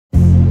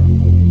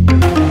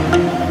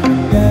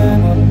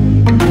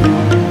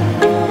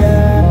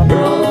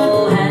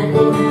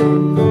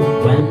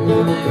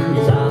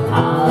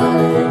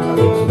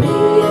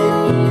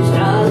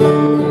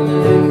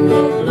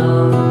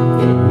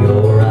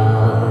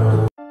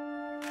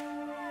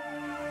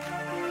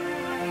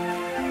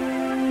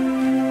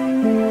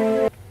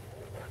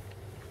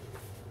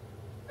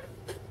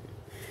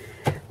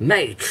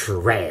Mate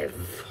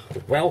Trev,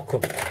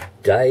 welcome.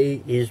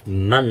 Today is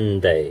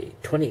Monday,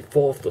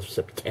 24th of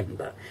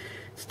September.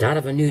 Start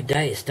of a new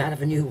day, start of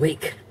a new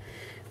week.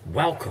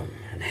 Welcome,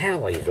 and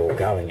how are you all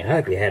going? I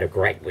hope you had a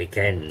great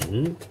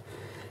weekend.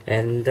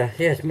 And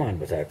yes, mine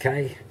was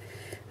okay.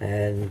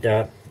 And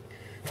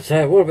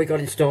so what have we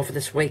got in store for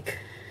this week?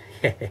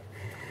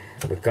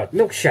 We've got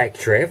Milkshake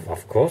Trev,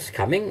 of course,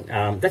 coming.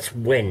 That's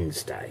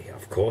Wednesday,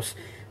 of course.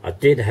 I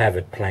did have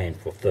it planned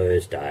for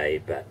Thursday,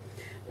 but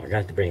I'm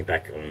going to bring it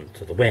back on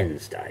to the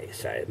Wednesday.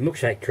 So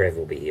Milkshake Trev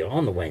will be here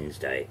on the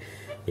Wednesday.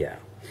 Yeah.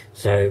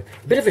 So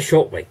a bit of a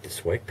short week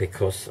this week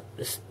because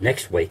this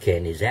next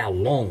weekend is our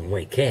long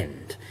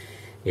weekend.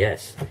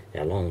 Yes,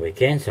 our long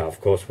weekend. So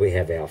of course we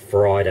have our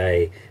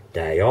Friday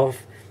day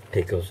off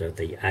because of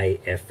the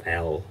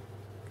AFL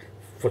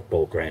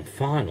football grand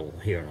final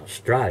here in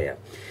Australia.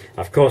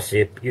 Of course,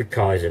 you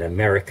guys in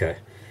America,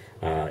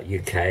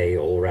 UK,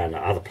 all around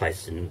other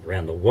places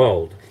around the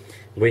world,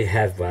 we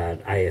have an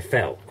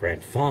AFL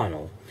grand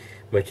final,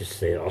 which is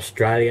the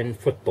Australian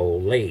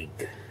Football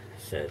League.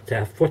 So it's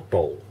our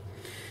football.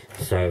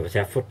 So it's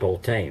our football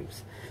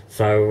teams.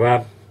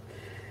 So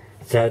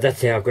so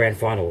that's our grand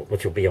final,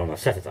 which will be on a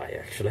Saturday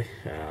actually.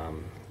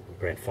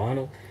 Grand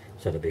final.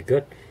 So it'll be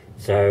good.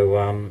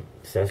 So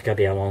so it's going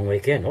to be a long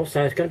weekend.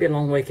 Also, it's going to be a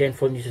long weekend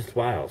for New South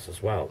Wales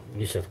as well.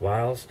 New South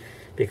Wales,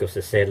 because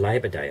it's their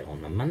Labour Day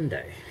on the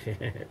Monday.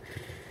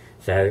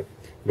 So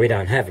we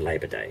don't have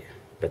Labour Day,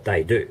 but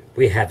they do.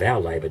 We have our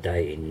Labour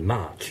Day in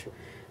March,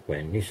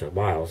 when New South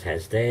Wales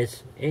has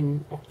theirs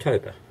in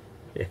October.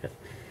 Yeah.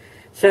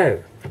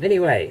 So,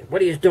 anyway,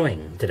 what are you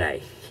doing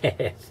today?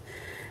 Yes.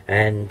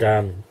 And,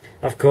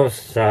 of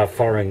course,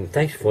 following,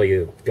 thanks for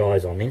you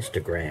guys on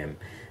Instagram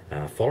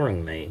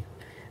following me.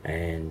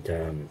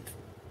 And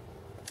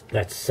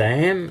that's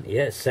Sam,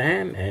 yes,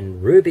 Sam,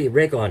 and Ruby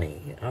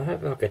Regoni. I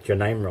hope I got your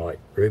name right,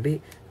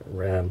 Ruby.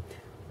 Ruby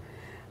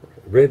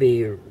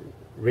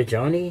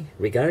Rigoni,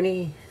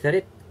 is that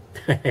it?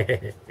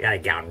 Yeah,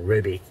 go on,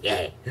 Ruby,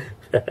 yeah.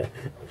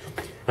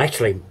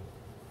 Actually,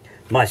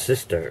 my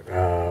sister,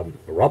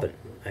 Robin,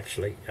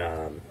 actually,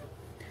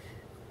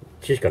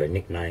 she's got a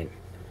nickname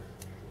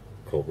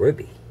called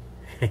Ruby.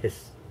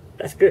 Yes,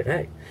 that's good,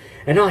 hey?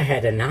 And I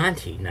had an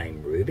auntie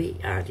named Ruby,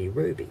 Auntie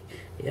Ruby.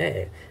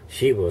 Yeah,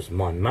 she was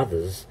my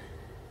mother's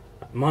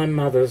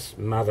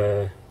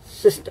mother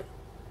sister.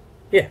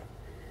 Yeah.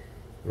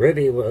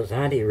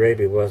 Auntie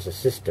Ruby was a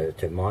sister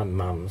to my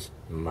mum's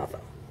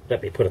mother.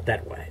 Let me put it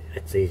that way.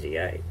 It's easy,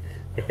 eh?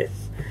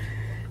 Yes.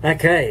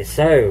 Okay,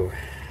 so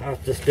I'll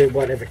just do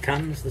whatever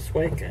comes this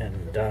week.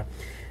 And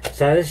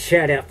so this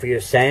shout out for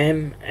you,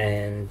 Sam,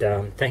 and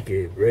thank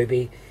you,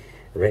 Ruby,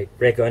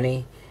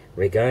 Regoni.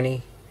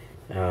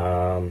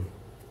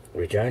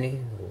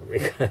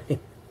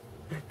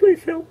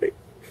 Please help me.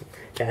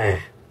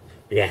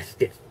 Yes,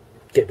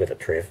 get with it,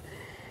 Trev.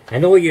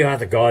 And all you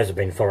other guys have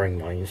been following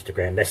my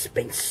Instagram. There's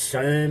been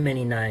so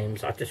many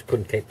names, I just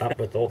couldn't keep up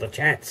with all the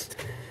chats.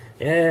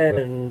 Yeah,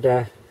 and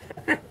it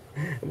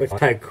was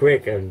so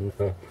quick, and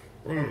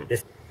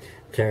just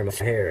tearing my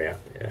hair out.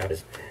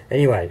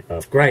 Anyway,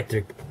 it's great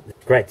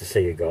to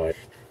see you guys.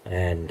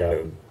 And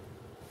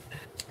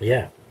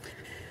yeah,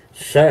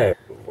 so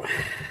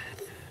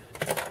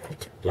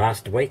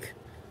last week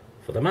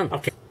for the month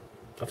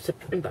of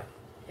September.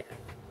 Yeah.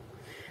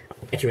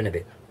 I'll get you in a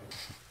bit.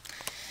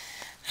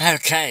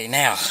 Okay,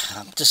 now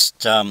I've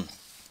just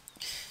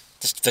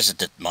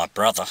visited my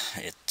brother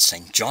at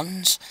St.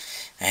 John's,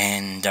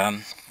 and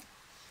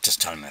just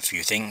tell him a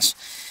few things.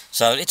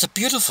 So it's a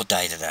beautiful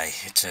day today.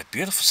 It's a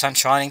beautiful sun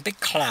shining,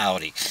 bit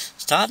cloudy.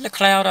 Starting to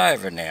cloud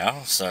over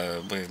now,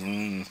 so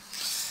we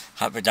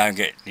hope we don't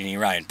get any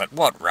rain. But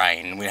what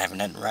rain? We haven't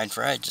had rain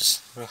for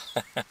ages.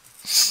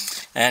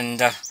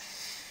 And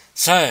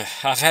so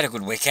I've had a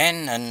good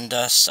weekend, and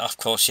of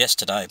course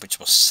yesterday, which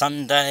was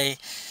Sunday,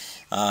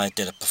 I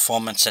did a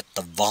performance at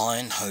the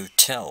Vine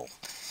Hotel.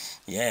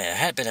 Yeah, I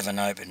had a bit of an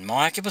open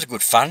mic. It was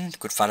good fun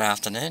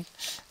afternoon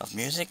of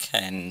music,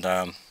 and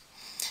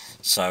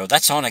so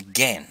that's on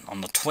again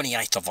on the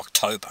 28th of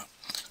October,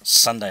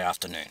 Sunday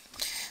afternoon.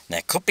 Now,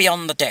 it could be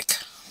on the deck.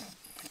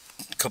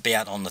 It could be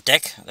out on the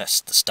deck,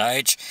 that's the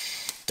stage,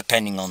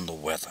 depending on the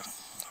weather,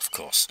 of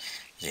course.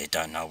 You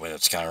don't know whether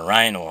it's going to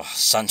rain or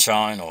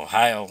sunshine or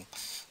hail.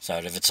 So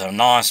if it's a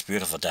nice,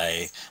 beautiful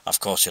day, of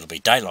course it'll be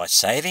daylight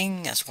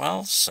saving as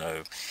well.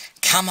 So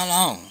come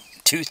along,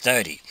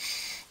 2:30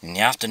 in the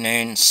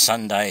afternoon,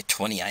 Sunday,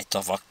 28th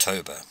of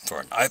October,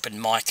 for an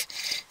open mic.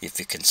 If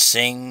you can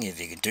sing, if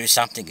you can do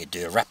something, you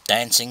do rap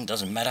dancing,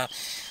 doesn't matter.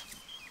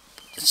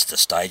 It's the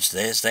stage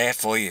there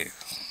for you.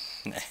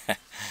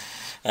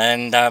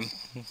 And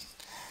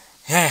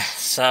yeah,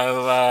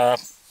 so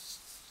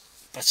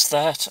that's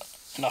that.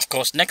 And of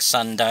course next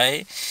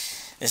Sunday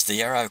is the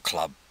Euro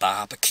Club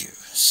barbecue.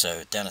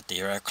 So down at the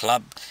Euro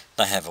Club,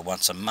 they have it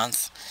once a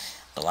month,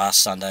 the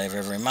last Sunday of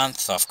every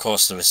month. Of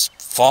course, there was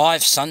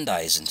 5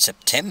 Sundays in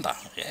September.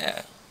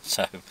 Yeah,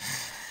 so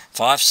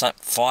five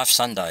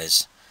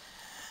Sundays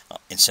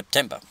in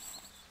September.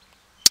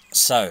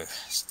 So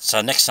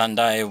next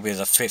Sunday will be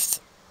the 5th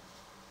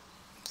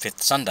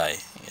fifth Sunday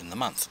in the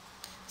month.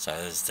 So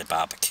there's the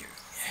barbecue.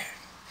 Yeah.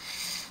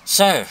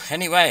 So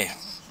anyway,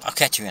 I'll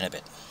catch you in a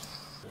bit.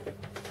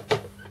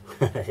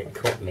 It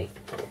caught me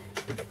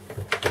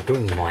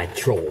doing my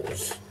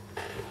chores.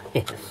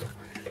 Yes.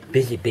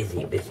 Busy.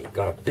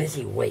 Got a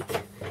busy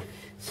week.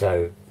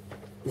 So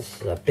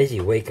this is a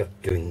busy week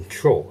of doing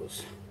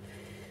chores,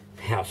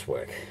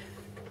 housework.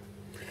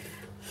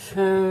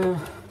 So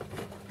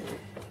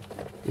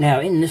now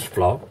in this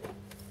vlog,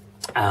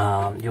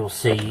 you'll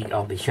see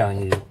I'll be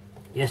showing you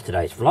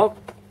yesterday's vlog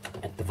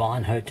at the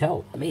Vine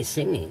Hotel. Me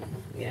singing,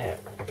 yeah,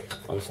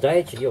 on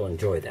stage. You'll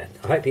enjoy that.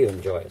 I hope you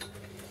enjoy it.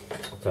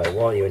 So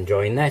while you're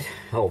enjoying that,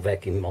 I'll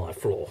vacuum my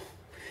floor.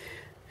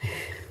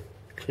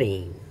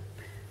 Clean.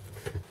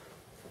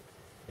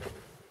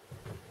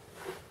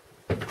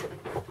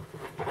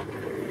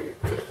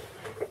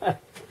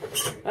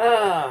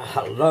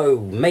 Hello,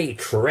 me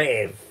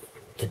Trev.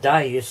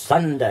 Today is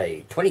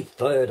Sunday,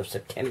 23rd of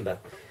September.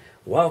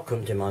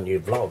 Welcome to my new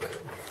vlog.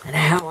 And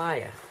how are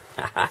you?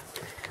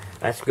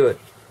 That's good.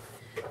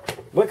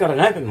 We've got an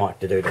open mic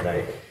to do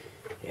today.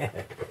 Yeah.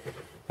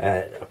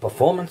 A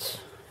performance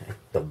at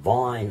the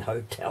Vine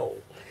Hotel.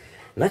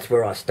 And that's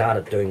where I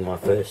started doing my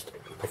first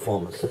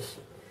performances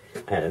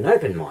at an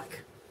open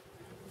mic.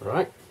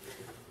 Right?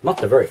 Not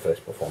the very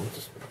first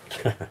performances.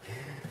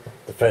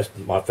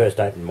 My first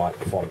open mic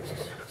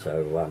performances.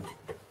 So,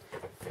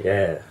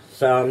 yeah.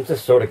 So I'm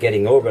just sort of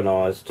getting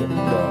organised and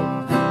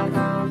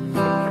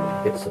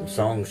get some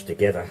songs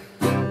together.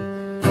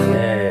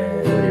 Yeah,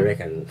 what do you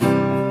reckon?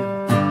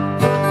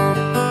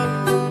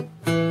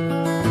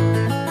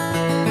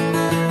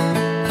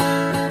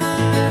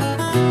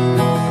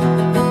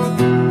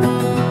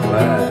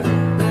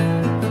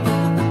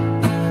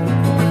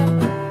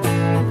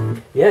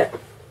 Yeah,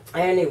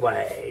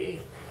 anyway,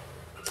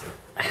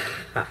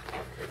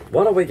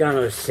 what are we going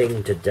to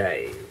sing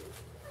today?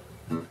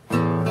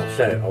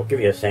 I'll give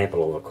you a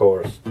sample of the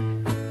chorus.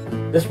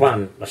 This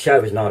one, the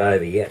show is not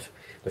over yet.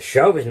 The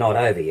show is not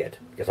over yet,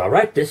 because I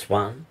wrote this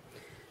one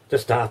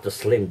just after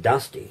Slim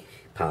Dusty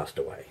passed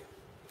away.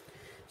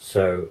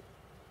 So,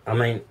 I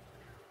mean,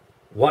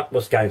 what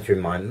was going through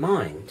my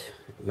mind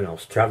when I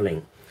was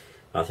travelling?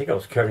 I think I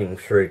was travelling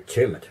through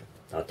Tumut.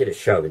 I did a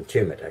show in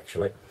Tumut,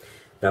 actually.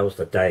 That was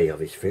the day of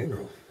his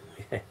funeral.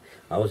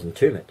 I was in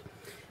Tumut.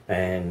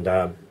 And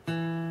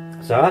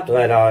so after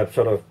that, I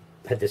sort of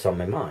had this on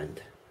my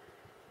mind.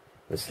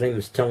 And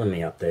Slim's telling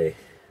me up there,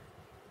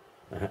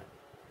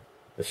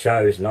 the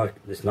show is not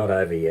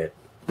over yet.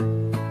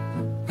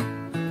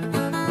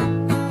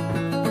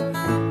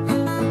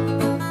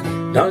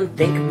 Don't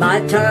think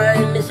my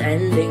time is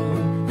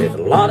ending. There's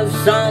a lot of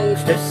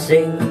songs to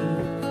sing.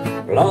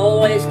 We'll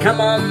always come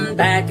on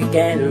back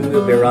again.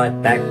 We'll be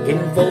right back in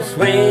full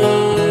swing.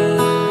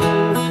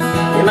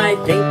 You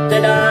might think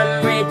that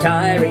I'm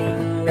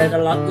retiring. There's a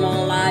lot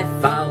more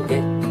life I'll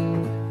get.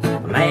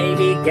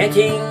 Maybe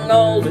getting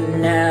older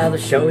now. The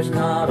show's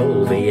not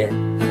over yet.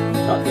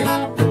 Not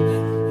yet.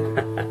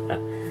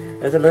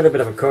 There's a little bit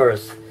of a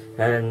chorus.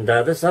 And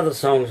this other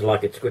song's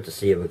like It's Good to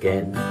See You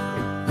Again.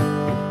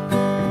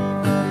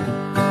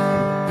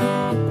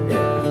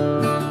 Yeah.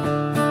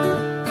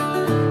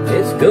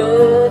 It's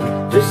good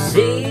to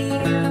see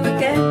you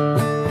again.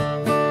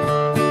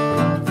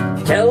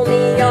 Tell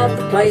me of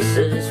the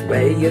places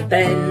where you've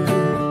been.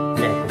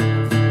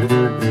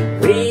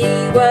 We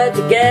were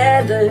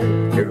together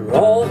through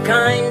all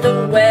kind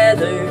of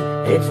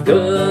weather. It's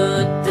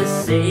good to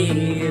see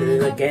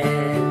you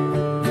again.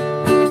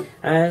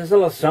 There's a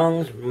lot of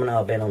songs when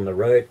I've been on the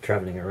road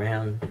travelling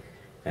around,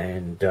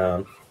 and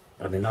I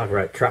mean, I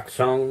wrote truck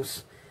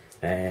songs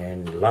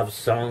and love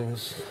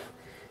songs.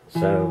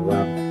 So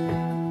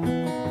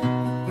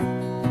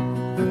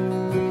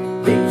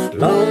these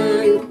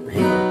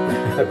lonely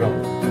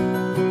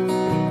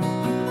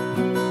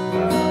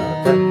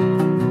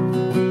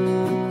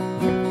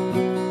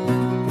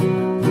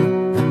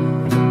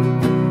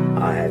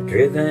I have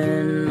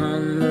driven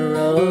on the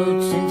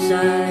road since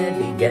I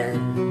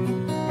began,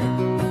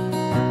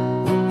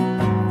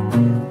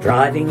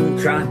 driving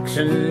trucks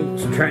and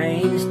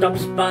train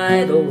stops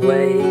by the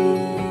way.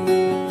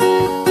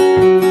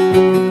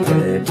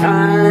 There are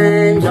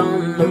times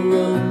on the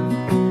road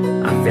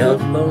I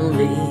felt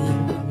lonely.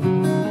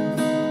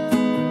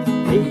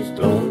 These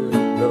lonely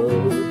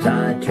roads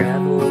I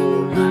travel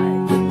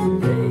night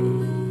and day.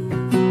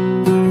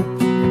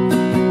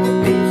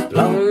 These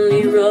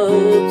lonely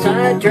roads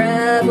I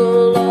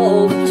travel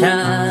all the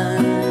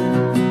time.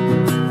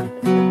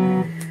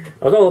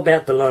 I was all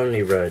about the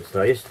lonely roads,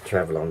 though. I used to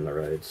travel on the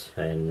roads.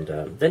 And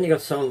then you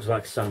got songs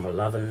like Summer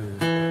Lovin'.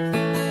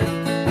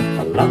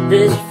 I love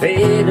this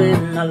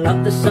feeling, I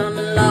love the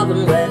summer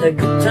lovin', where the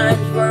good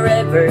times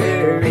forever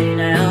in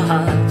our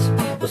hearts.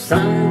 The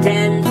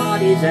suntan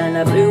parties and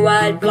a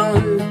blue-eyed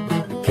blonde,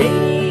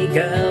 bikini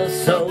girls,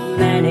 so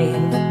many.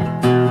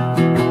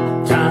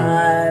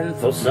 Time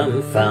for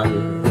some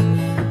fun.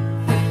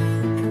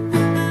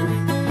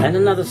 And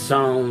another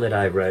song that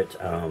I wrote,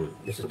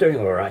 this is doing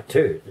alright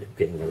too,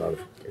 getting a lot of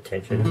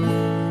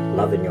attention,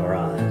 Love in Your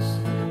Eyes.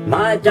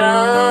 My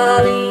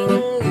darling,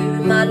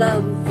 you my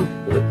love,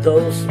 with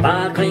those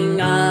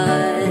sparkling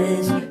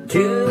eyes,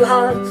 two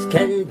hearts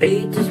can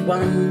beat as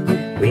one,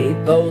 we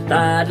both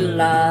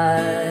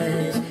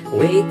idolize.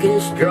 We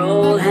can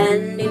stroll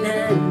hand in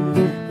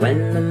hand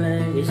when the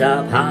moon is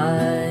up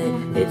high.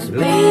 It's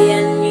me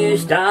and you,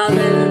 stars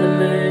and the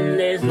moon,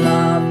 there's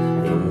love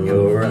in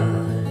your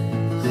eyes.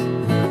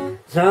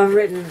 So I've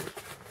written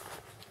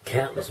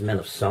countless amount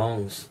of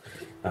songs.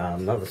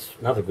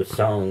 Another good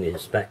song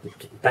is back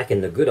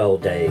in the good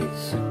old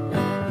days.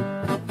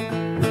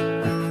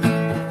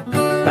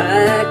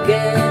 Back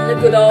in the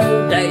good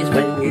old days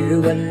when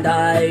you and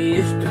I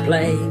used to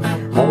play,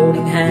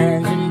 holding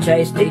hands and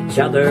chased each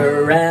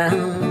other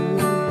around.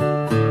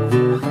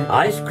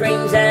 Ice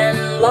creams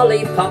and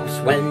lollipops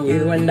when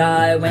you and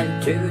I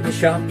went to the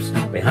shops.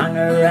 We hung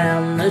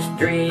around the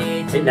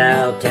streets in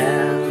our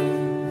town.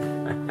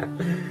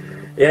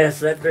 Yes,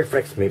 that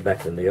reflects me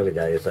back in the early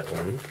days, that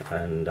one.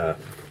 And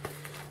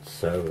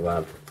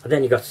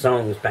then you got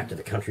songs back to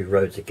the country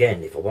roads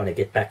again. If I want to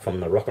get back from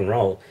the rock and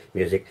roll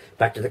music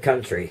back to the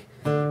country.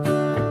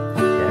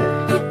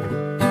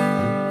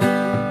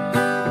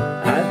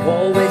 I've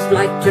always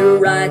liked to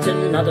write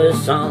another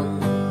song,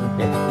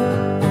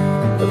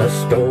 with a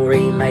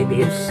story,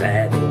 maybe it's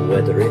sad, or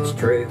whether it's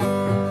true.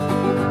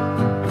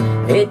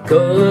 It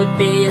could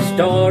be a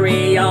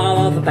story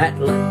of a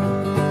battler,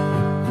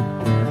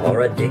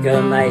 or a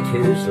digger mate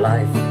whose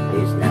life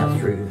is now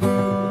through.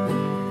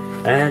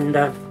 And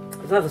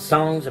there's other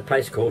songs, A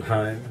Place Called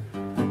Home.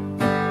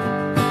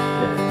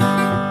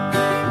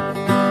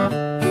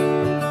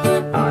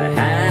 I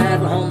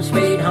have a home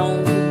sweet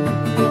home,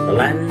 the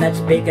land that's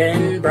big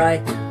and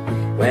bright,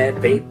 where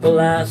people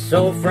are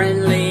so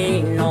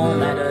friendly, no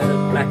matter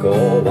black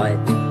or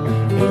white.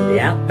 In the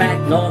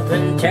outback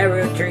Northern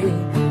Territory,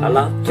 I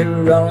love to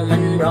roam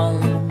and roam.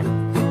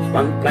 There's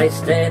one place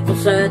there for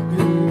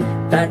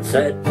certain, that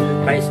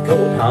certain place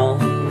called home.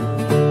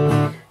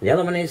 The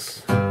other one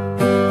is,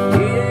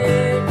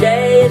 new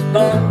day is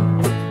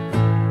born,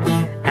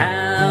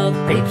 out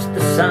peeps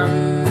the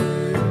sun,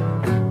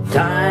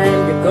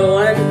 time to go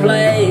and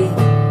play,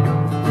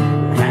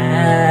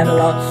 have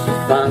lots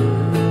of fun.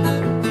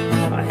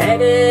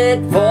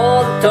 Headed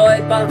for the toy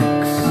box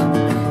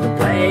to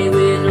play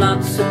with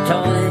lots of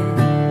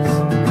toys,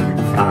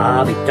 a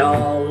Barbie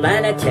doll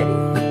and a teddy.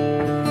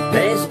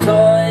 There's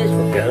toys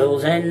for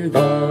girls and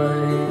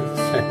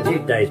boys. New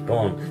day's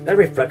born. That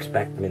reflects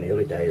back in the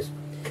early days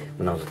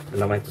when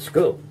I went to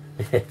school.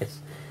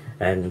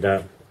 And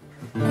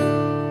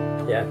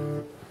yeah.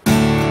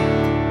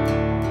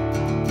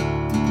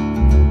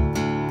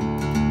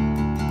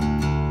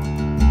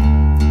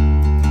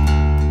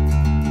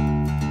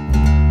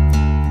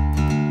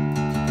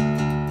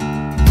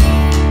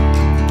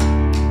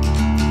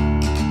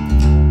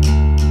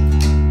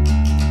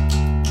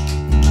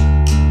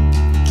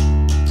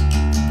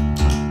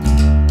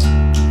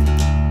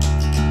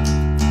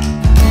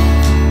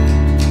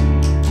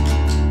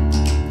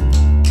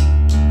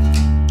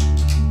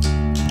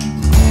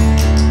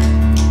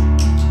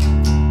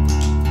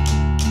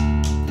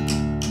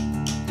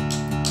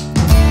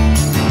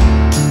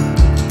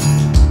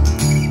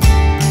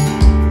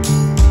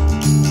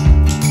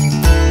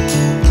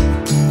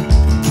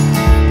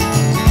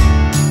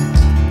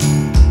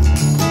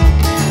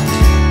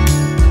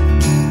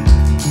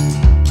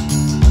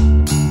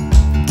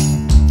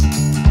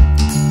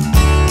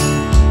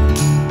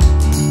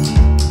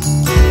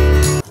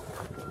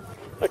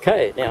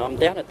 Okay, now I'm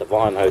down at the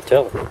Vine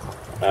Hotel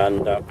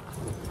and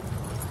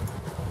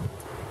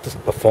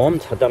just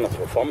performed. I've done this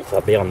performance.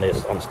 I'll be on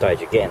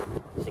stage again,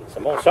 sing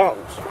some more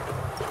songs.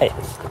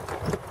 Yes.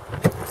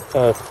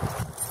 So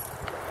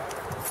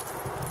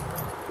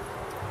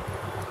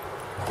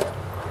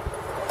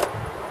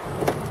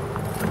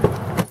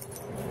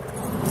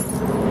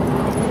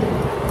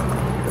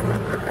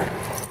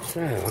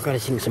I've got to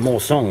sing some more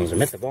songs.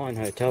 I'm at the Vine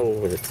Hotel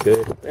with a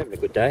good, having a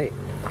good day.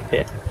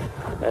 Yeah.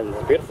 And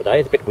it's a beautiful day,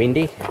 it's a bit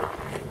windy,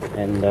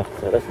 and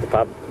so that's the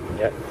pub,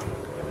 yeah.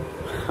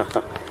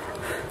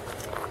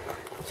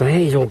 So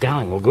how's all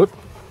going, all good?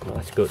 Well,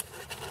 that's good.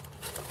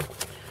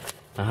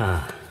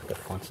 Got to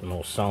find some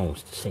more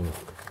songs to sing.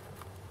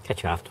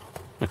 Catch you after.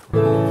 I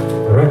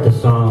wrote the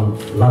song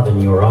Love in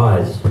Your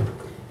Eyes.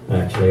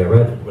 Actually, I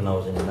wrote it when I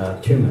was in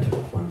Tumut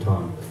one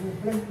time.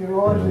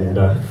 And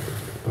I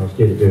was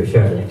due to do a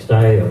show the next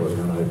day. I was in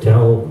a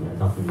hotel and had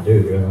nothing to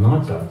do during the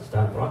night, so I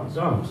started writing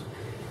songs.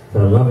 So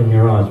Love in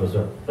Your Eyes was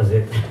it.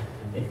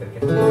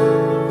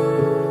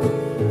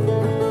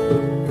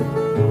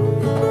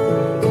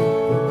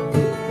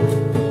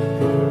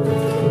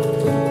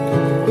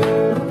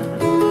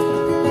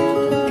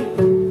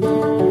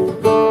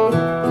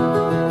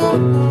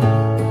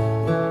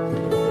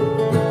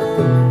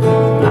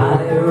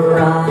 I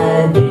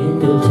arrived in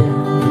your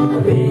town,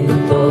 I've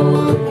been for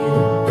you.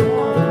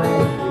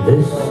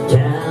 This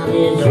town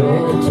is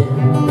your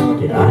town.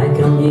 Did I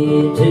come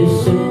here too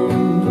soon?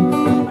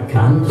 I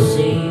come to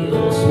see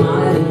your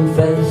smiling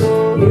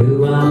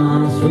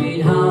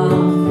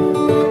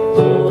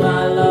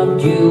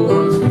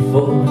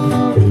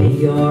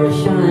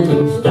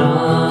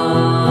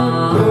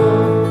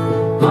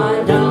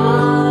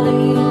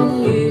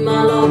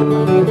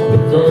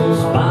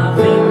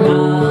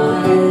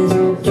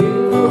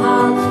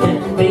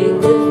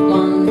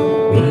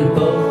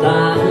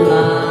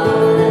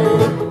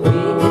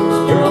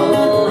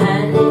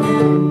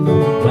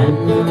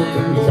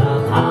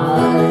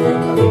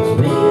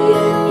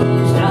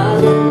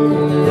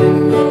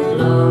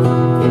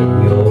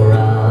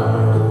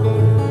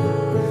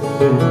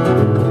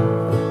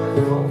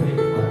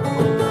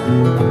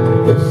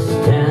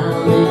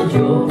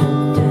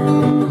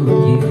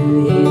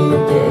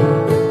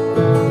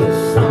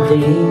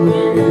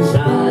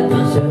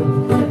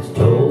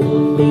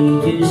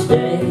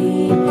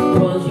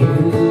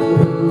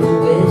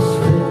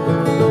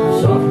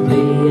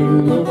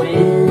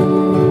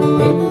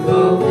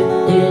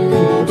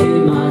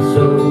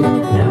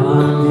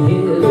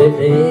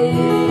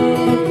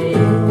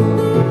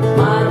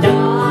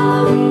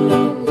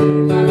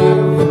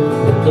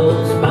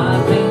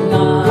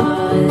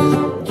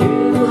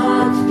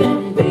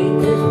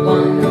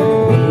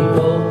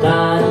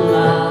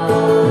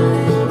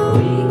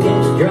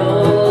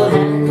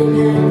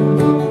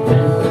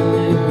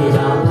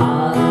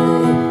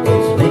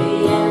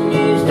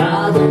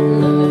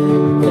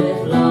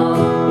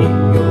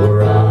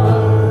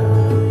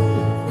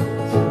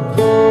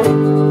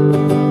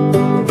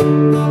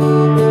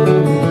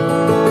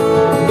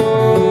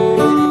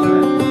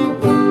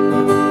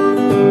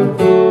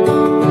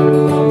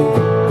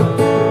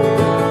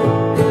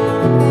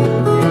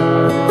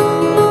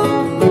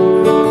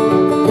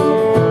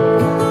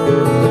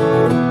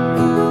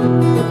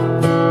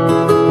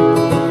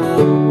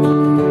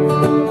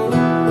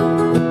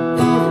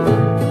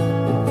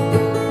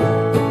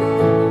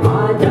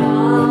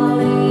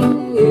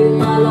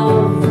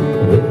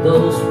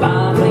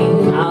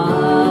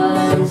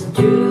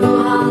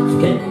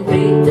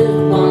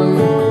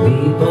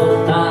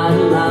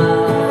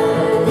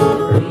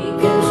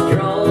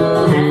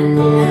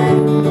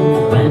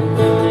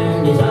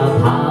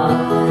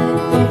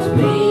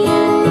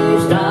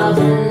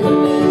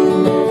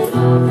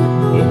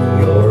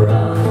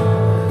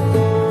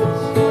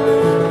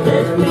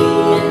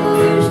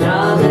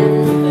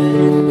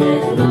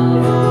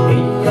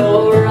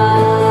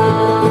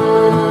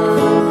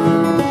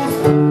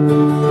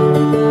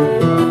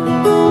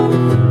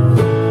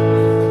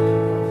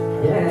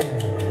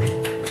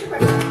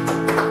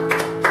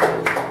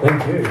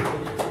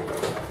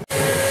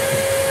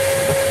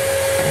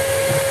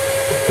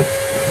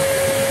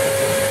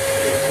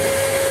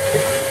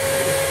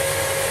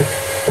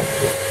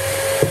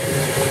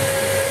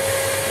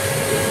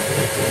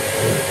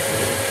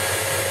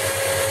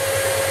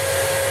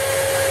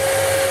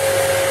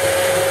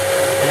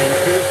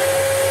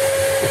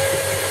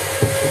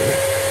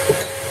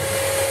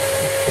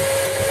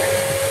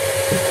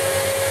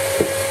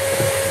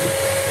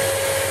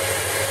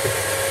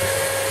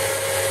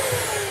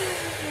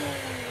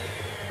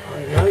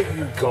I know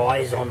you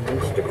guys on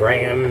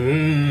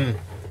Instagram.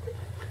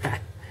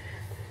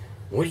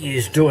 What are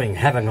you doing?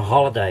 Having a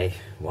holiday?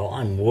 Well,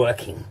 I'm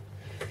working.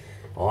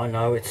 I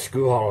know it's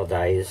school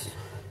holidays.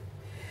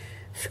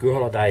 School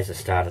holidays have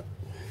started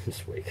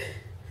this week.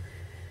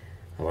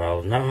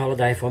 Well, no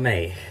holiday for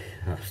me.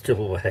 I'm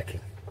still working.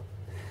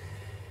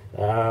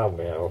 Ah,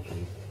 well,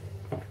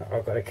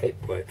 I've got to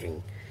keep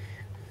working.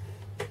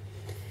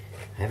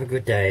 Have a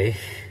good day.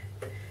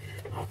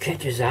 I'll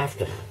catch you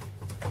after,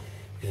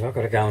 because I've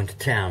got to go into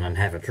town and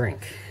have a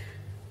drink.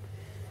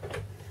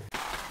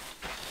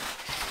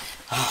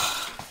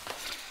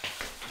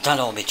 Done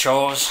all my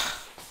chores,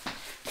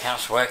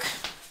 housework.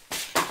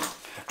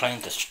 I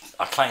cleaned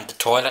the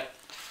toilet,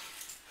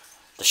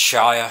 the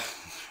shower,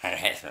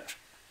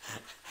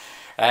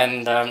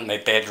 and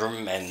my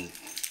bedroom, and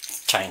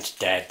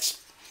changed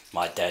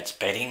my dad's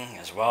bedding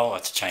as well. I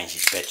had to change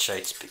his bed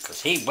sheets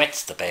because he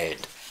wets the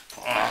bed.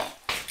 Yeah,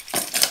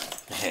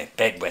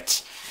 bed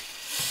wets.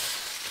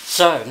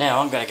 So now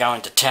I'm going to go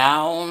into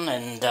town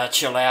and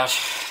chill out.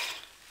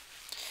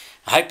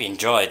 I hope you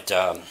enjoyed.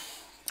 I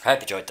hope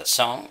you enjoyed the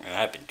song. I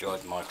hope you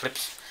enjoyed my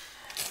clips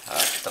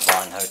at the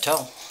Vine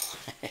Hotel.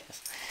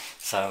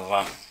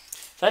 So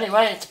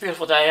anyway, it's a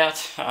beautiful day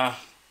out. I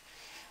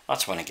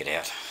just want to get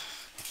out.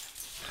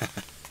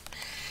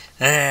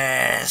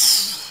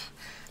 Yes.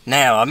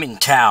 Now I'm in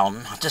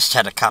town. I just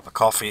had a cup of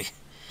coffee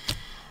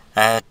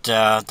at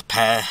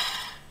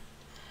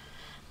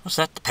what's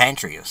that? The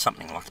pantry or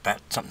something like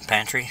that. Something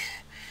pantry,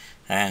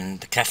 and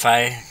the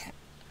cafe,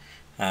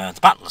 the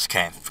butler's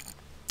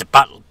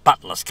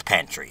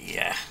pantry.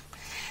 Yeah.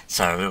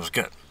 So it was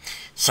good.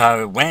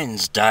 So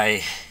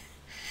Wednesday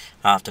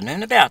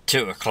afternoon, about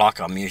 2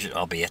 o'clock,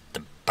 I'll be at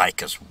the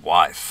Baker's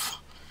Wife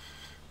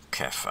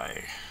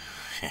cafe,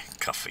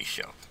 coffee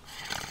shop.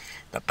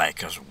 The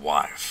Baker's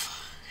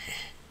Wife.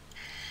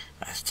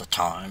 That's the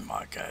time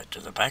I go to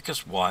the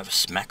Baker's Wife,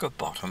 smack her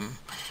bottom,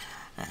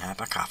 and have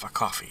a cup of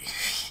coffee.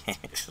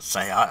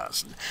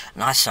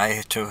 And I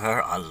say to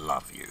her, I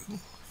love you.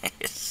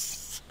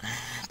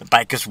 The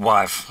Baker's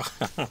Wife.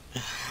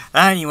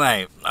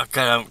 Anyway, I'm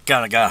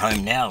gonna go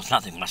home now. There's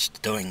nothing much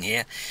doing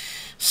here.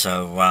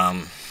 So,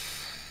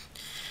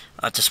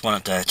 I just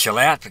wanted to chill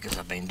out because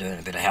I've been doing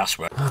a bit of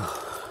housework.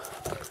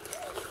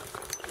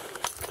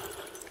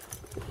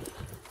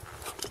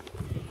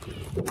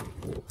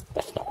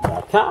 That's not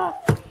my car.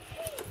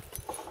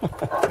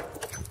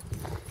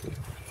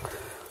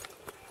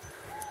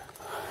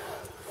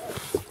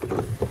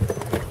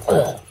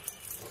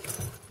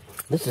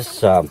 This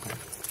is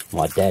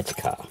my dad's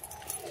car.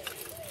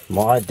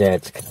 My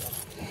dad's car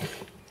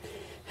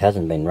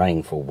hasn't been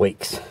running for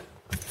weeks,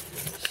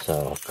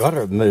 so I've got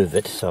to move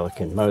it so I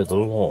can mow the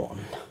lawn.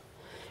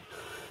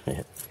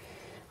 Yeah.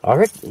 I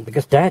reckon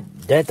because Dad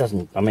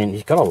doesn't. I mean,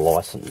 he's got a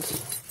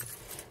license,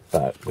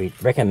 but we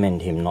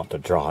recommend him not to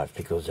drive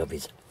because of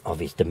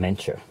his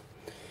dementia.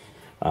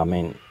 I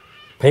mean,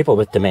 people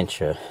with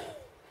dementia,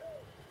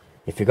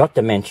 if you've got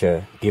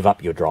dementia, give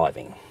up your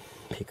driving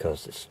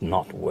because it's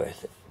not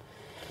worth it.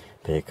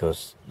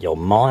 Because your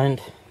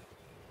mind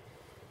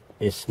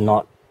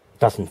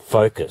doesn't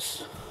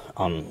focus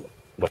on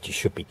what you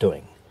should be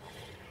doing.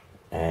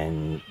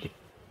 And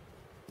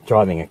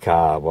driving a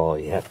car while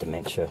you have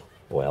dementia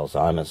or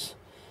Alzheimer's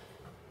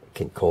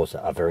can cause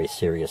a very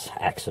serious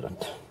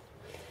accident.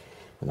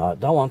 And I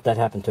don't want that to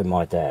happen to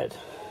my dad.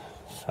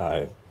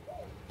 So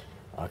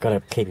I've got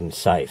to keep him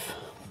safe.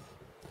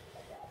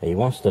 He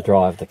wants to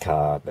drive the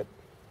car, but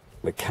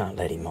we can't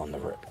let him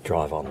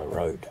drive on the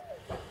road.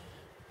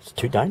 It's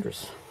too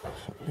dangerous.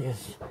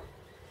 Yes.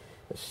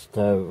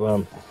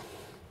 So,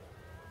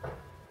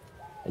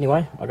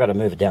 anyway, I've got to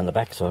move it down the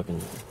back so I can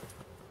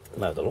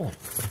mow the lawn.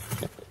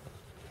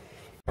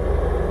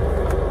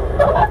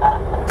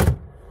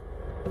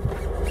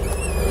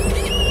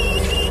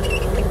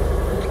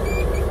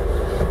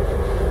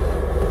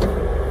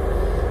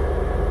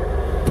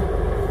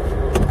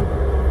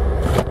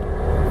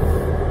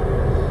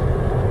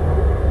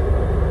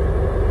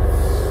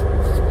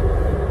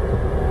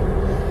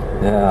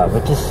 Yeah,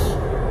 we're just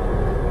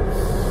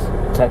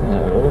taking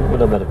a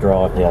little bit of a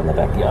drive down the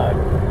backyard.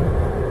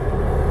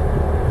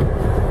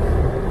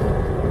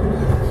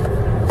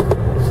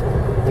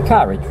 The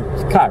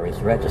car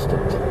is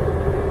registered.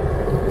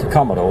 It's a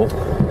Commodore.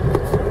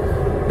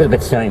 A little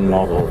bit same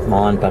model of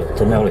mine, but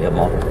it's an earlier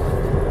model.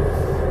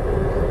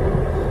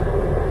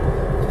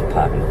 Just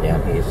parking it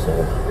down here,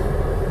 so.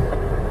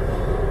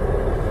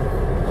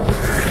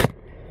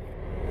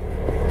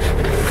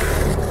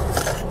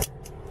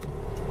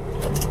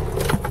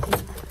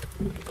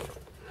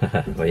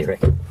 What do you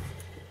reckon?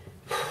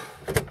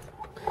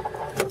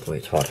 Boy,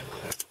 it's hot.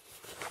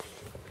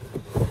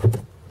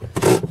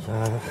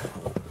 So,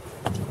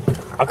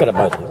 I've got to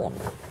mow the lawn.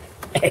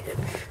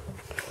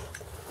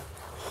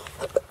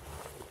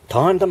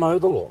 Time to mow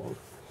the lawn.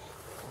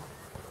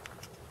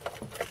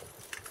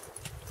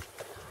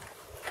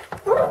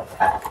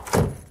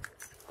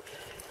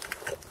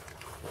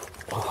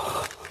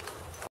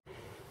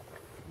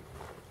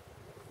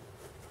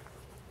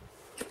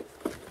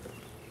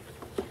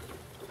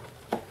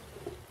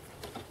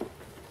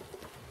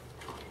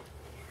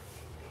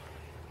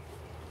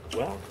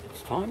 well,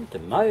 it's time to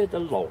mow the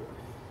lawn.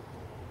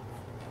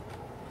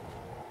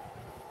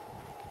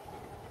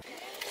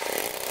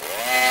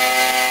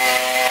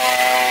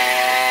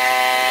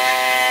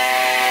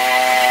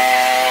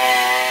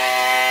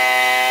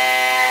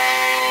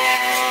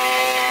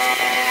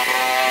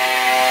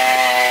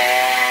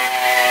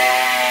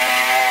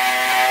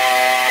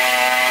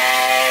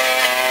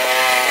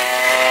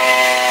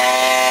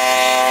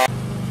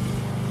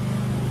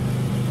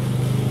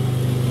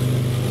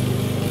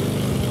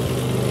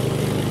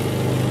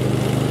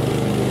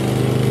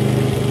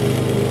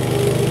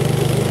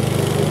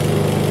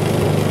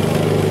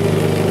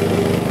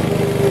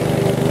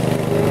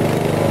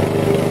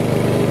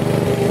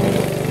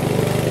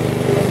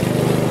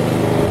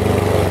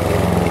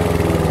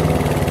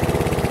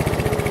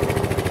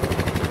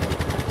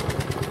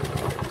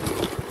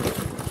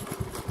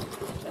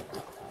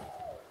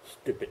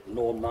 Stupid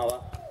lawnmower.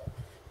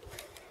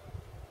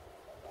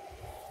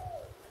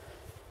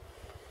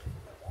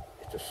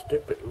 It's a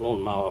stupid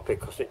lawnmower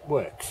because it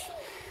works.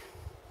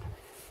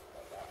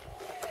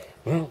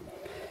 Well,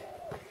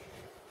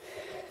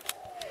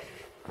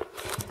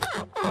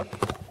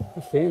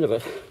 that's the end of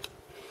it.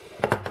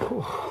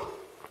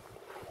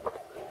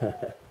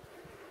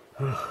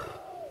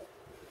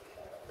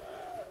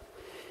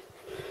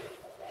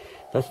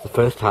 That's the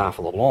first half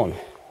of the lawn.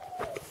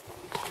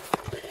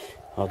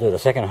 I'll do the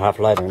second half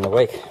later in the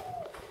week.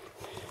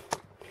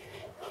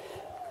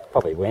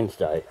 Probably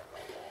Wednesday,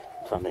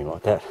 something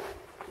like that.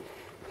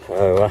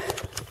 So,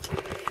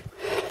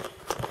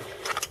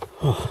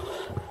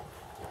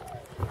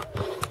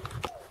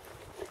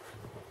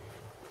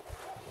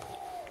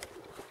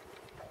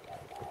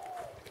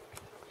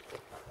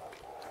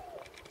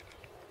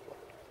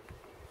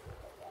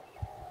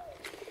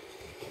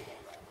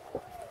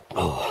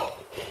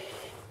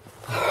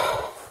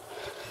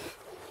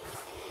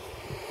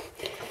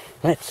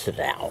 let's sit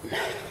down.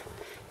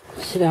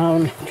 Sit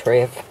down,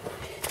 Trev.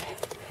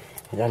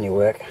 You've done your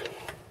work.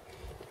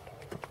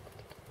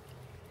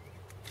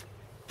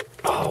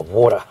 Oh,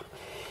 water.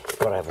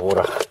 Gotta have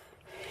water.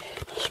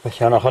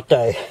 Especially on a hot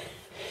day.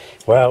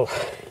 Well,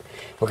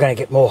 we're going to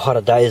get more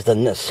hotter days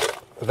than this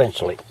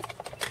eventually.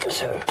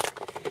 So,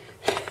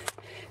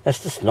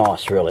 that's just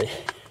nice, really.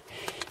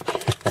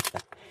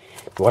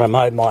 You want to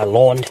mow my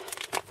lawn?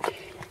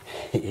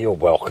 You're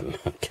welcome.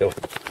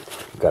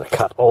 I've got to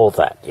cut all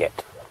that yet.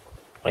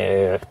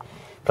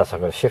 Plus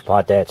I've got to shift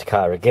my dad's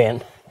car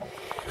again.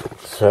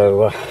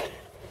 So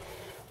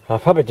I'll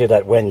probably do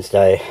that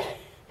Wednesday.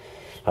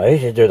 I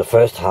usually do the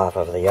first half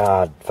of the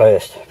yard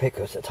first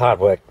because it's hard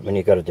work when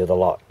you've got to do the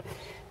lot.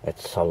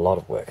 It's a lot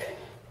of work.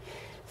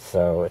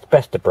 So it's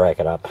best to break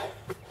it up.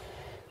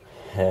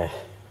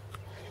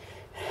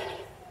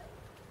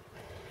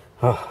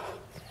 Oh,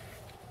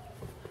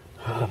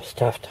 I'm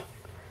stuffed.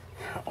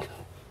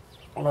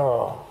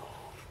 Oh.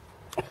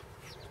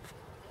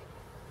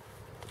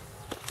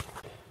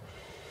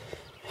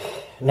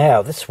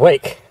 Now this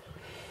week,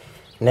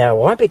 I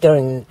won't be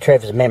doing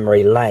Trev's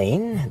Memory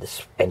Lane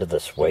this end of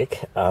this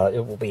week.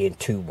 It will be in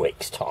 2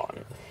 weeks'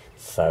 time.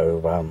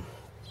 So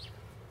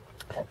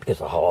because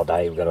of the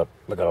holiday, we've got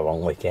a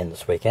long weekend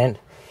this weekend,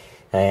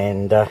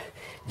 and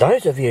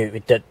those of you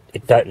that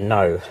don't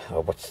know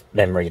what's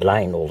Memory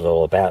Lane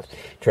all about,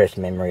 Trev's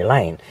Memory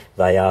Lane,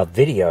 they are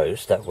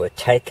videos that were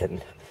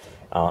taken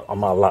on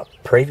my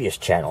previous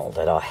channel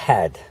that I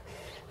had.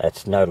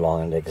 It's no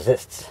longer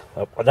exists.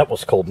 That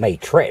was called Me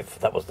Trev.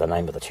 That was the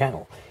name of the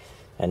channel,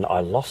 and I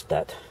lost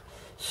that.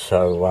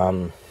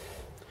 So,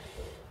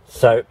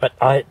 but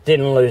I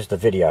didn't lose the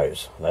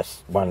videos.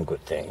 That's one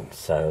good thing.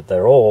 So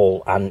they're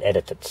all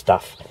unedited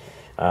stuff.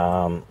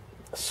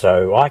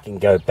 So I can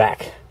go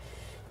back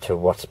to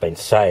what's been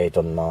saved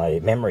on my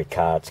memory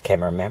cards,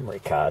 camera memory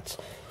cards,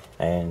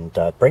 and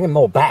bring them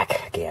all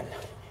back again.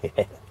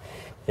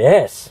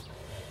 Yes.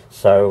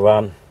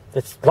 So.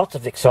 There's lots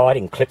of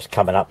exciting clips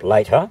coming up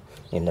later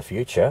in the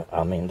future.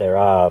 I mean, there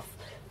are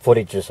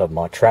footages of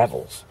my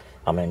travels.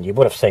 I mean, you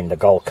would have seen the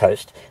Gold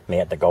Coast, me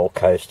at the Gold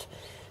Coast,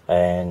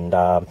 and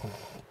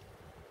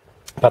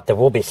but there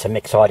will be some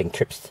exciting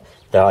trips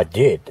that I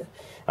did.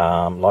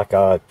 Like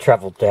I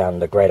travelled down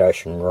the Great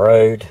Ocean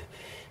Road,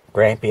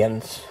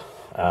 Grampians,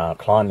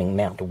 climbing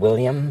Mount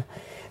William.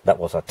 That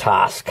was a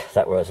task.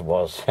 That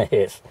was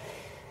yes.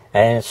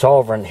 And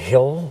Sovereign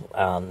Hill.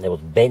 There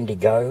was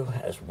Bendigo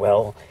as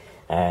well.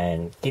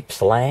 And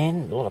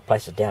Gippsland, a lot of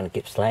places down in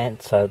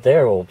Gippsland. So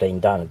they're all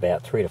been done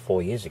about 3 to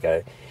 4 years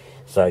ago.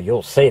 So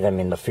you'll see them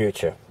in the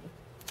future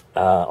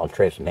on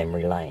Trev's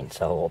Memory Lane.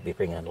 So I'll be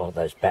bringing a lot of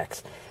those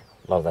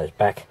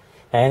back,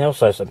 and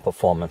also some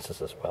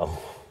performances as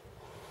well.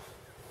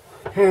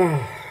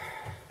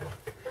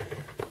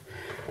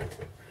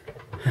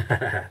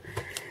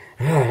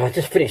 I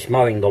just finished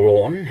mowing the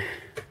lawn,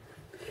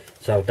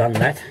 so I've done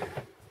that.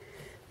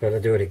 Got to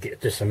do it again,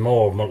 just some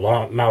more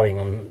mowing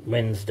on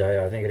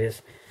Wednesday, I think it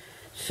is.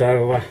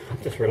 So I'm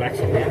just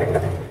relaxing now.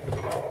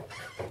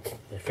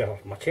 It fell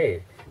off my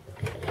chair.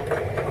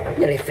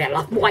 Nearly fell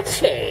off my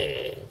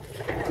chair.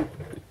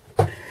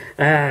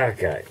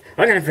 Okay,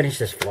 I'm going to finish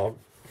this vlog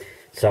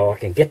so I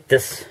can get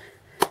this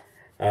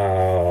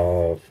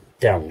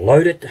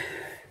download it,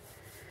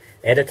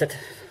 edit it,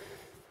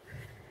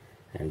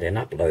 and then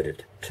upload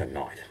it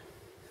tonight.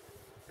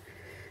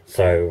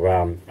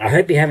 So I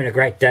hope you're having a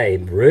great day.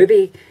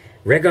 Ruby,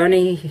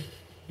 Regoni,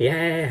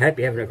 yeah, I hope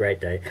you're having a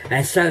great day.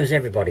 And so is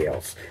everybody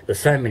else. There's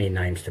so many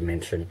names to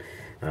mention.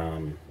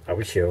 I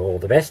wish you all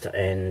the best,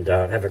 and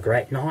have a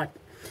great night.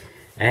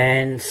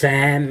 And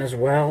Sam as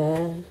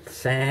well.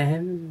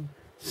 Sam.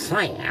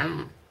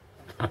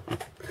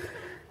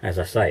 As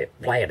I say,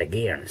 play it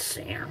again,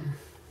 Sam.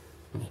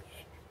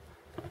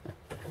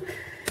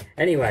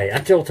 Anyway,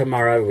 until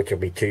tomorrow, which will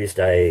be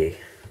Tuesday,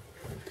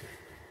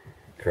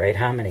 create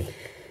harmony.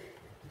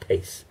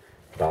 Peace.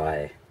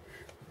 Bye.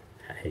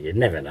 You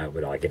never know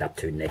what I get up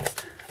to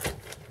next.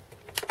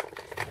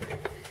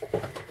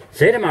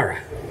 See you tomorrow.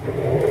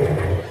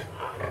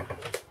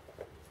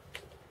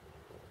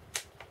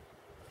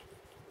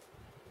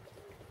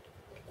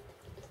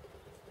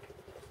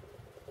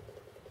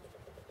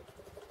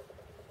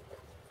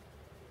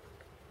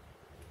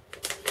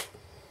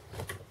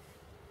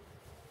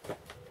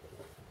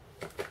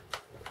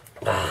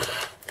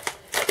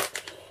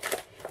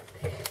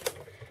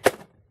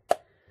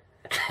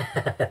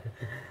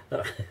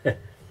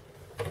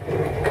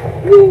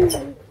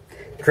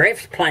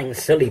 Trev's playing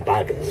silly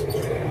buggers.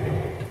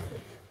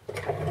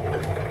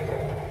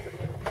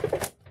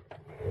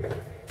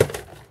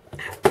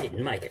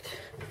 Didn't make it.